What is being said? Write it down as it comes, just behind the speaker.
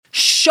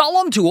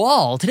Shalom to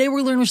all! Today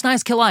we're learning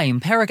Mishnah's Kilaim,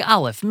 Parak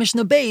Aleph,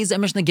 Mishnah Beis, and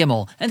Mishnah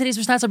Gimel. And today's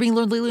Mishnahs are being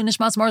learned Lili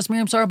Nishmas Maris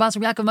Miriam Sarah Bas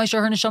Yaakov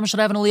Maisha Her Nisham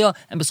Shadav and Aliyah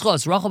and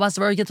Beschos Rachel Bas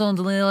Vari Gittel and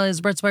Delilah is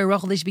Bert Spire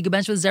Rachel. They should be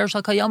gebenched with Zer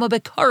Shal Kayama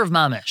Bekar of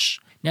Mamish.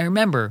 Now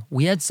remember,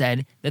 we had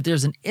said that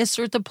there's an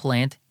isser to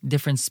plant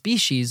different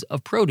species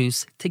of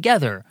produce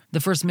together. The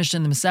first Mishnah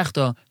in the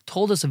Masechta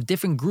told us of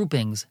different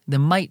groupings that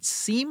might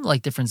seem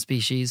like different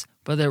species,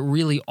 but that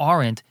really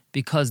aren't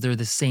because they're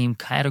the same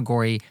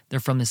category, they're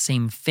from the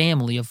same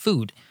family of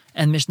food.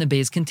 And Mishnah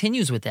Beis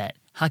continues with that.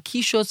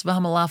 Hakishos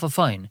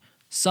v'hamalafafain.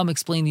 Some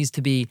explain these to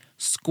be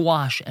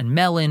squash and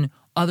melon.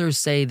 Others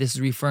say this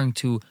is referring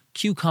to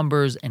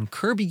cucumbers and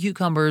Kirby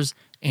cucumbers.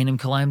 Einem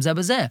Kilaim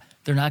Zebazeh.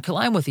 They're not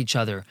Kilaim with each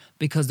other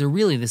because they're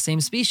really the same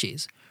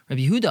species.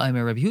 Rabbi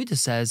Yehuda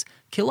says,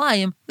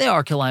 Kilaim, they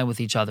are Kilaim with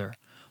each other.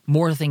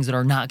 More things that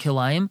are not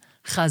Kilaim,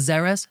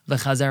 Chazeres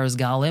v'Chazeres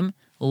Galim,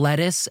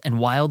 lettuce and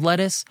wild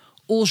lettuce,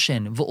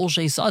 Ulshin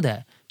v'Ulshay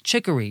Sadeh,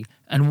 chicory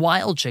and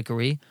wild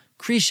chicory,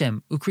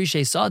 Krishim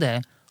u'Krishay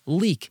Sadeh,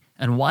 leek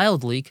and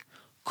wild leek,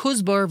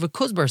 Kuzbar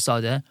v'Kuzbar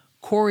Sadeh,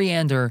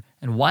 coriander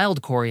and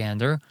wild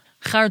coriander,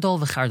 Chardal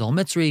v'chardal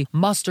mitzri,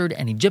 mustard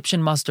and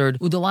Egyptian mustard,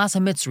 udalas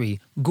ha-mitzri,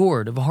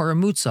 gourd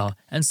v'haramutza,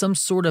 and some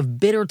sort of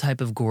bitter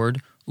type of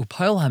gourd,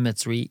 upail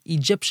ha-mitzri,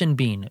 Egyptian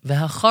bean,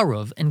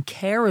 v'hacharov, and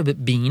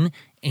carib bean,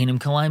 einem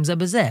Kilaim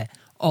zebazeh.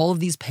 All of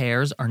these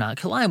pairs are not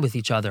Kilaim with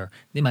each other.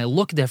 They might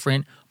look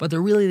different, but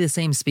they're really the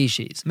same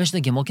species.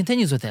 Mishnah Gimel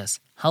continues with this.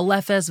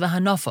 Halefes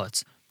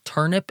v'hanafotz,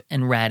 turnip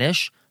and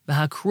radish,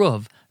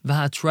 v'hakruv,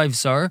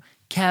 v'hatrivsar,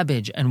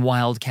 cabbage and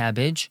wild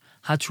cabbage,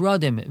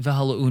 hatradim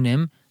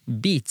v'halaunim,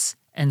 beets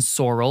and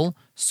sorrel.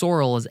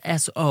 Sorrel is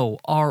S-O-R-R-E-L.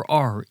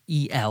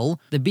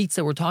 The beets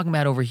that we're talking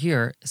about over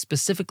here,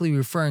 specifically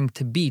referring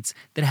to beets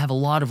that have a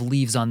lot of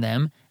leaves on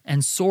them,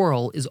 and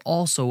sorrel is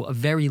also a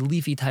very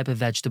leafy type of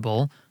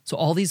vegetable. So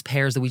all these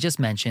pairs that we just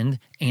mentioned,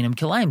 Einem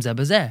Kilaim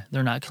Zebazeh,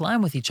 they're not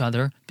Kilaim with each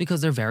other because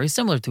they're very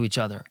similar to each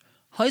other.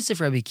 Haisif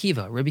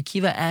Rabbi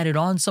Kiva added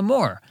on some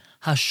more.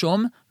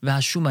 Hashum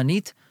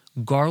v'hashumanit,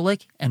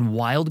 garlic and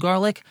wild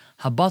garlic,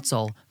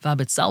 habatzal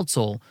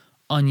v'habetzaltzol,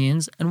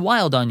 onions and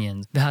wild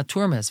onions,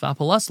 v'haturmes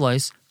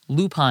v'apalaslois,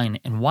 lupine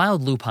and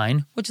wild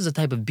lupine, which is a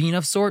type of bean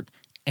of sort,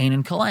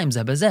 Einem Kilaim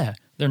Zebazeh.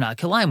 They're not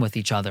Kilaim with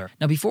each other.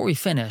 Now before we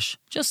finish,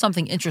 just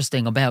something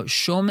interesting about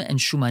shum and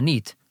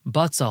shumanit,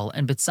 batzal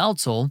and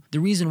betzaltzol. The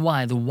reason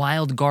why the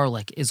wild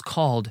garlic is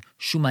called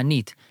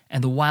shumanit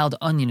and the wild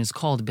onion is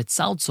called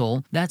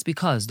betzaltzol, that's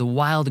because the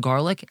wild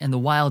garlic and the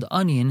wild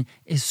onion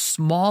is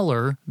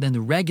smaller than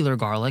the regular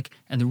garlic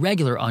and the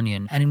regular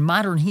onion. And in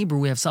modern Hebrew,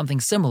 we have something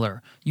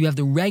similar. You have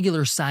the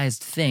regular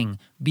sized thing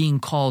being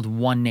called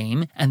one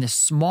name, and the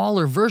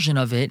smaller version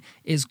of it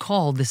is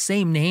called the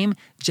same name,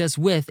 just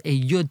with a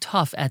yud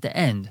tuf at the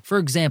end. For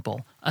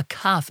example, a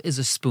kaf is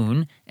a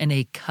spoon, and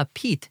a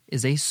kapit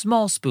is a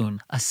small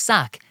spoon. A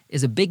sak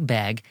is a big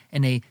bag,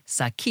 and a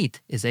sakit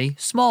is a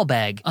small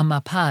bag. A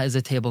mapa is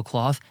a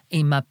tablecloth,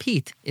 a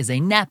mapit is a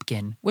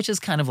napkin, which is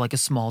kind of like a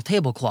small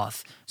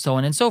tablecloth, so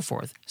on and so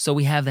forth. So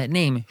we have that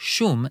name,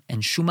 shum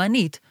and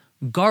shumanit,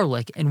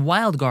 garlic and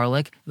wild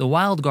garlic. The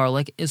wild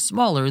garlic is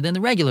smaller than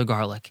the regular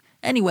garlic.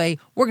 Anyway,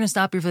 we're going to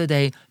stop here for the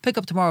day, pick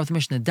up tomorrow with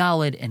Mishnah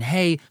Daled and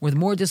Hey, with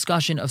more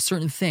discussion of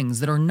certain things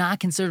that are not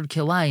considered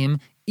Kilaim.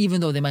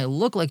 Even though they might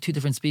look like two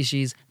different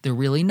species, they're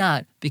really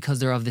not because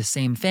they're of the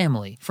same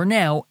family. For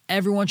now,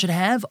 everyone should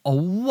have a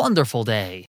wonderful day.